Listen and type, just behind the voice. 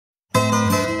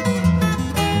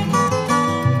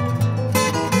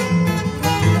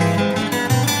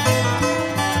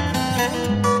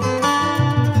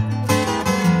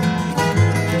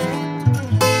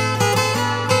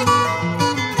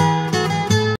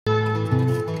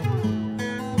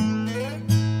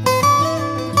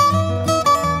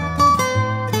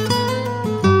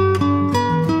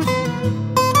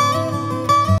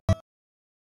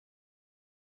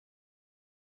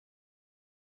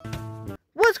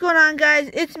going on, guys?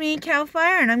 It's me,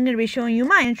 Calfire, and I'm going to be showing you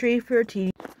my entry for TD.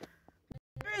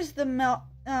 Here's the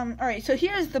alright, so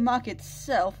here's the mock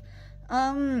itself.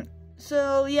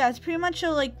 So yeah, it's pretty much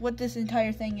like what this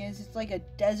entire thing is. It's like a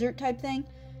desert type thing,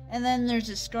 and then there's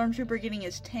a stormtrooper getting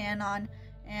his tan on,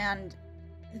 and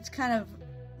it's kind of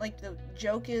like the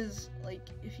joke is, like,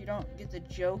 if you don't get the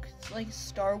joke, it's like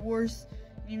Star Wars.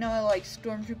 You know, like,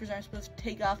 stormtroopers aren't supposed to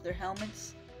take off their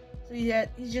helmets. So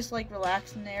he's just like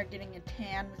relaxing there, getting a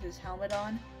tan with his helmet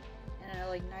on, and a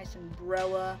like nice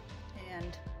umbrella,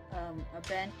 and a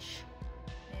bench,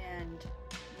 and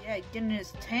yeah, getting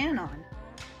his tan on.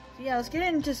 So yeah, let's get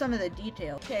into some of the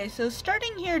details. Okay, so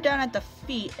starting here down at the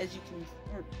feet, as you can,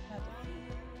 or not the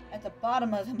feet, at the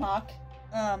bottom of the mock,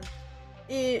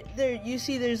 you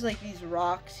see there's like these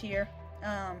rocks here,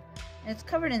 and it's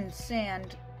covered in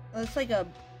sand. It's like a,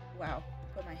 wow,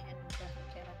 put my hand in front of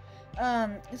the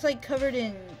camera. It's like covered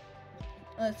in,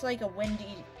 it's like a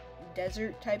windy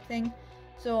desert type thing.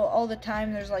 So all the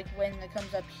time there's like wind that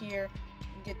comes up here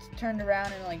and gets turned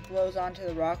around and like blows onto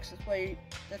the rocks.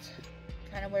 That's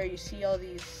kind of where you see all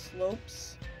these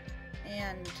slopes,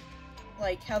 and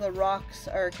like how the rocks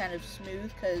are kind of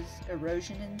smooth because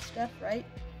erosion and stuff, right?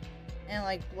 And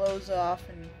like blows off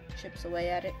and chips away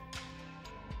at it.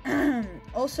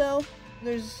 Also,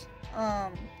 there's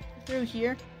through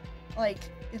here, like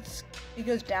it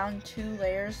goes down 2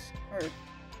 layers, or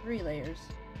 3 layers,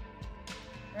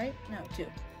 right? No,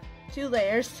 2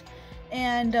 layers,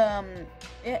 and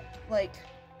it like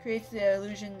creates the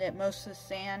illusion that most of the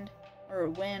sand or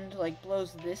wind like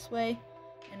blows this way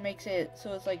and makes it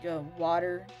so it's like a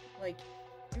water, like,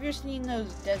 have you ever seen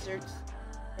those deserts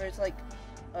where it's like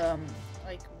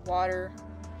water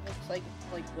looks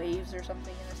like waves or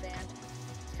something in the sand?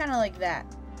 It's kind of like that.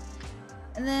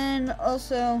 And then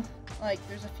also, like,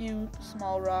 there's a few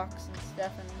small rocks and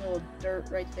stuff and a little dirt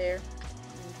right there,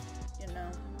 and, you know,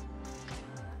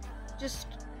 just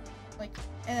like,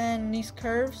 and then these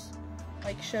curves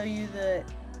like show you the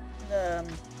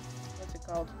what's it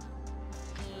called,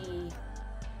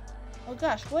 oh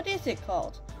gosh, what is it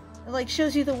called? It like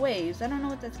shows you the waves. I don't know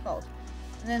what that's called.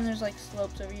 And then there's like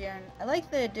slopes over here, and I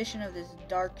like the addition of this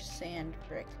dark sand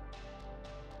brick.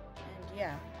 And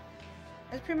yeah,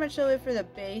 that's pretty much it for the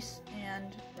base,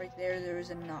 and right there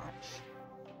was a notch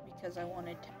because I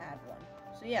wanted to add one.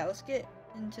 So yeah, let's get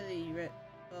into the,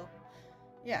 well,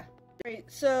 yeah. Right,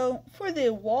 so for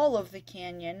the wall of the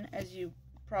canyon, as you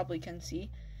probably can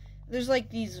see, there's like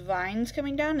these vines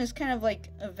coming down. It's kind of like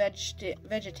a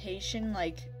vegetation,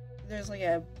 like there's like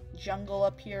a jungle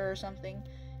up here or something,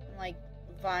 and like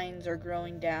vines are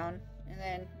growing down. And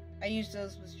then I use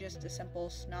those with just a simple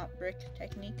snot brick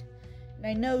technique. And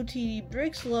I know TD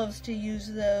Bricks loves to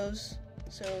use those,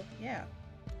 so yeah,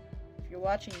 if you're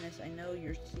watching this, I know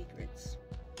your secrets.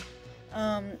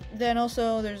 Then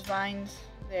also there's vines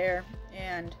there,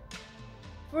 and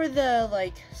for the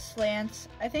like slants,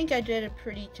 I think I did a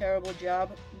pretty terrible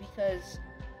job because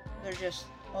they're just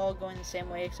all going the same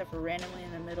way except for randomly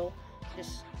in the middle,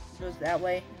 just goes that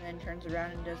way and then turns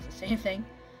around and does the same thing.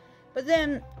 But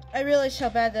then I realized how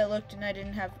bad that looked, and I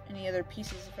didn't have any other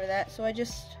pieces for that, so I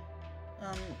just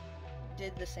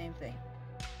did the same thing.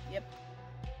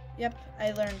 Yep,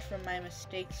 I learned from my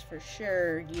mistakes for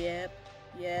sure. Yep,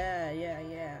 yeah,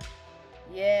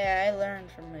 I learned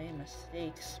from my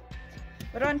mistakes.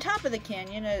 But on top of the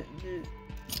canyon,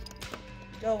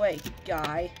 go away,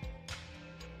 guy.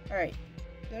 Alright,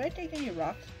 did I take any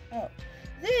rocks? Oh,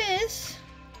 this,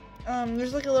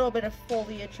 there's like a little bit of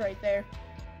foliage right there,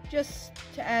 just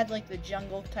to add like the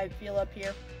jungle type feel up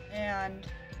here. And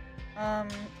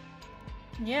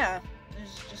yeah,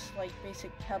 there's just like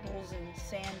basic pebbles and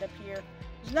sand up here.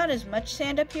 There's not as much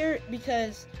sand up here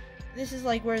because this is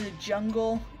like where the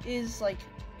jungle is. Like,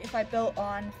 if I built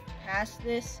on past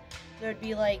this, there'd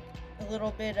be like a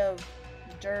little bit of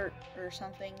dirt or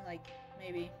something, like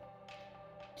maybe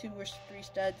 2 or 3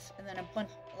 studs, and then a bunch,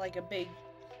 like a big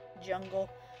jungle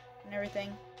and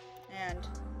everything, and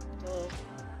a little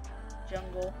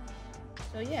jungle.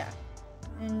 So yeah,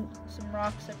 and some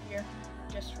rocks up here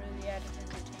just for the added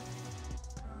entertainment.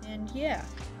 And yeah,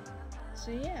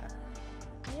 so yeah,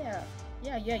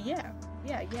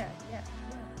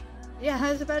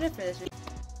 that's about it for this video.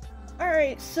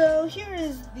 Alright, so here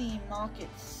is the mock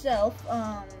itself.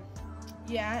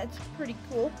 Yeah, it's pretty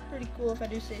cool if I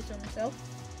do say so myself.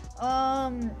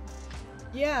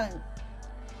 Yeah,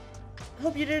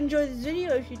 hope you did enjoy this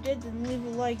video. If you did, then leave a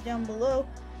like down below.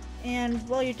 And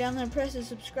while you're down there, press the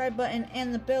subscribe button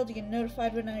and the bell to get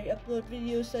notified when I upload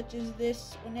videos such as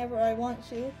this whenever I want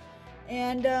to.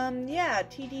 And yeah,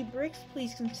 TD Bricks,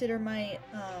 please consider my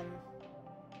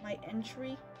my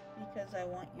entry because I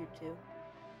want you to.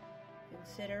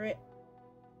 Consider it.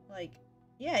 Like,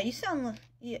 yeah, you sound,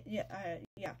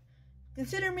 yeah.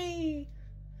 Consider me,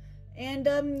 and,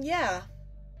 yeah.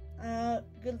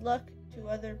 Good luck to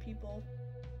other people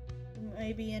who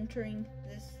may be entering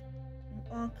this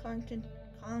content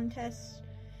contest.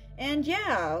 And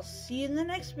yeah, I'll see you in the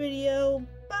next video.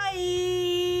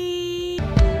 Bye!